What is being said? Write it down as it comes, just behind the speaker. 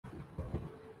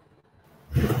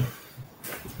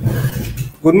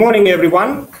Good morning,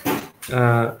 everyone.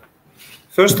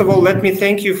 First of all, let me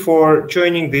thank you for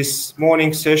joining this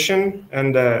morning session.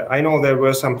 And I know there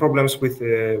were some problems with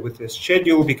the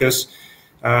schedule because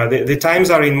the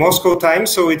times are in Moscow time,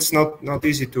 so it's not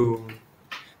easy to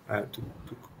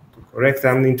correct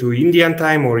them into Indian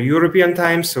time or European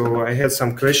time. So I had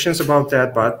some questions about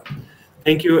that, but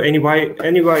thank you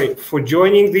anyway for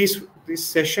joining this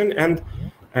session. And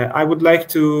I would like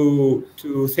to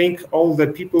thank all the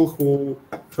people who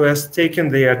has taken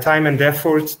their time and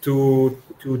effort to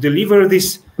deliver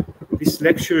these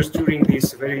lectures during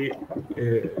this very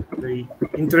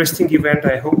interesting event.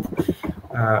 I hope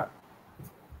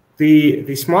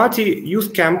the Smarty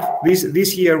Youth Camp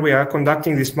this year we are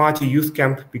conducting the Smarty Youth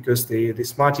Camp because the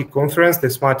Smarty conference, the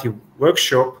Smarty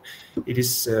workshop, it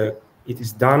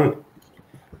is done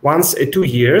once 2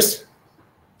 years.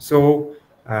 So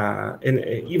in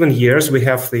even years we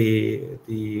have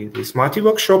the Smarty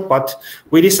workshop, but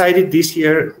we decided this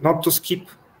year not to skip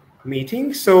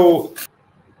meeting. So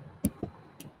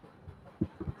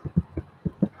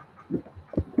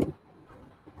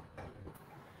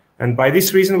and by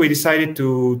this reason we decided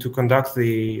to conduct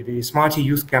the Smarty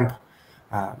Youth Camp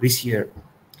this year.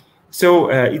 So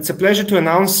it's a pleasure to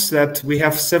announce that we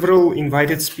have several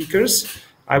invited speakers.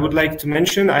 I would like to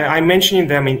mention, I'm mentioning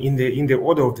them in the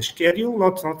order of the schedule,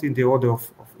 not in the order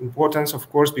of importance, of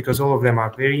course, because all of them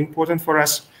are very important for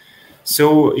us.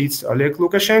 So it's Oleg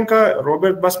Lukashenko,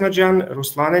 Robert Basmadjian,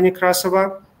 Ruslana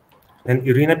Nekrasova, and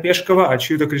Irina Peshkova,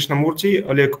 Achyuta Krishnamurti,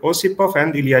 Oleg Osipov,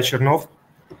 and Ilya Chernov.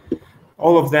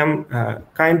 All of them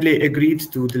kindly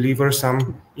agreed to deliver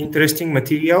some interesting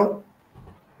material.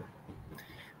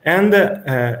 And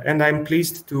I'm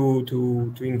pleased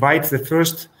to invite the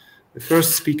first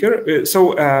speaker.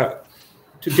 So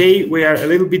today we are a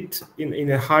little bit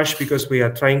in a hush because we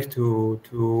are trying to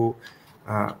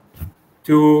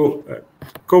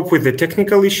cope with the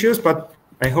technical issues, but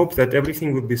I hope that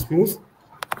everything will be smooth.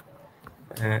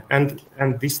 And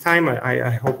this time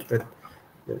I hope that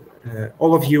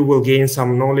all of you will gain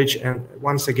some knowledge. And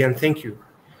once again, thank you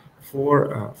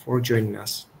for joining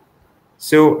us.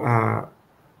 So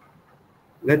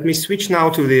let me switch now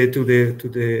to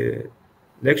the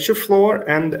lecture floor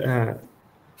and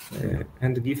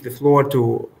give the floor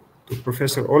to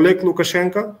Professor Oleg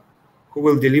Lukashenko, who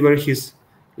will deliver his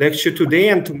lecture today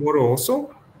and tomorrow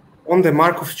also on the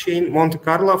Markov chain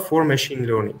Monte-Carlo for machine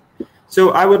learning.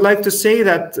 So I would like to say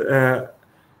that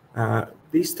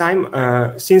this time,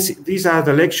 since these are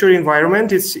the lecture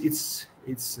environment, it's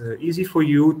easy for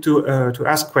you to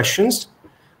ask questions.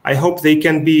 I hope they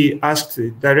can be asked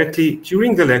directly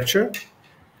during the lecture,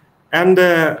 and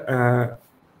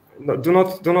do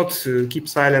not keep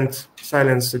silence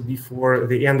before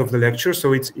the end of the lecture.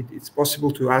 So it's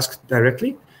possible to ask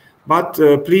directly, but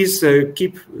please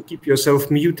keep yourself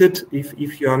muted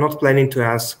if you are not planning to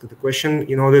ask the question,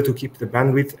 in order to keep the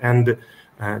bandwidth and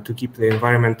to keep the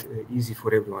environment easy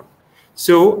for everyone.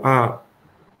 So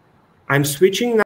I'm switching now.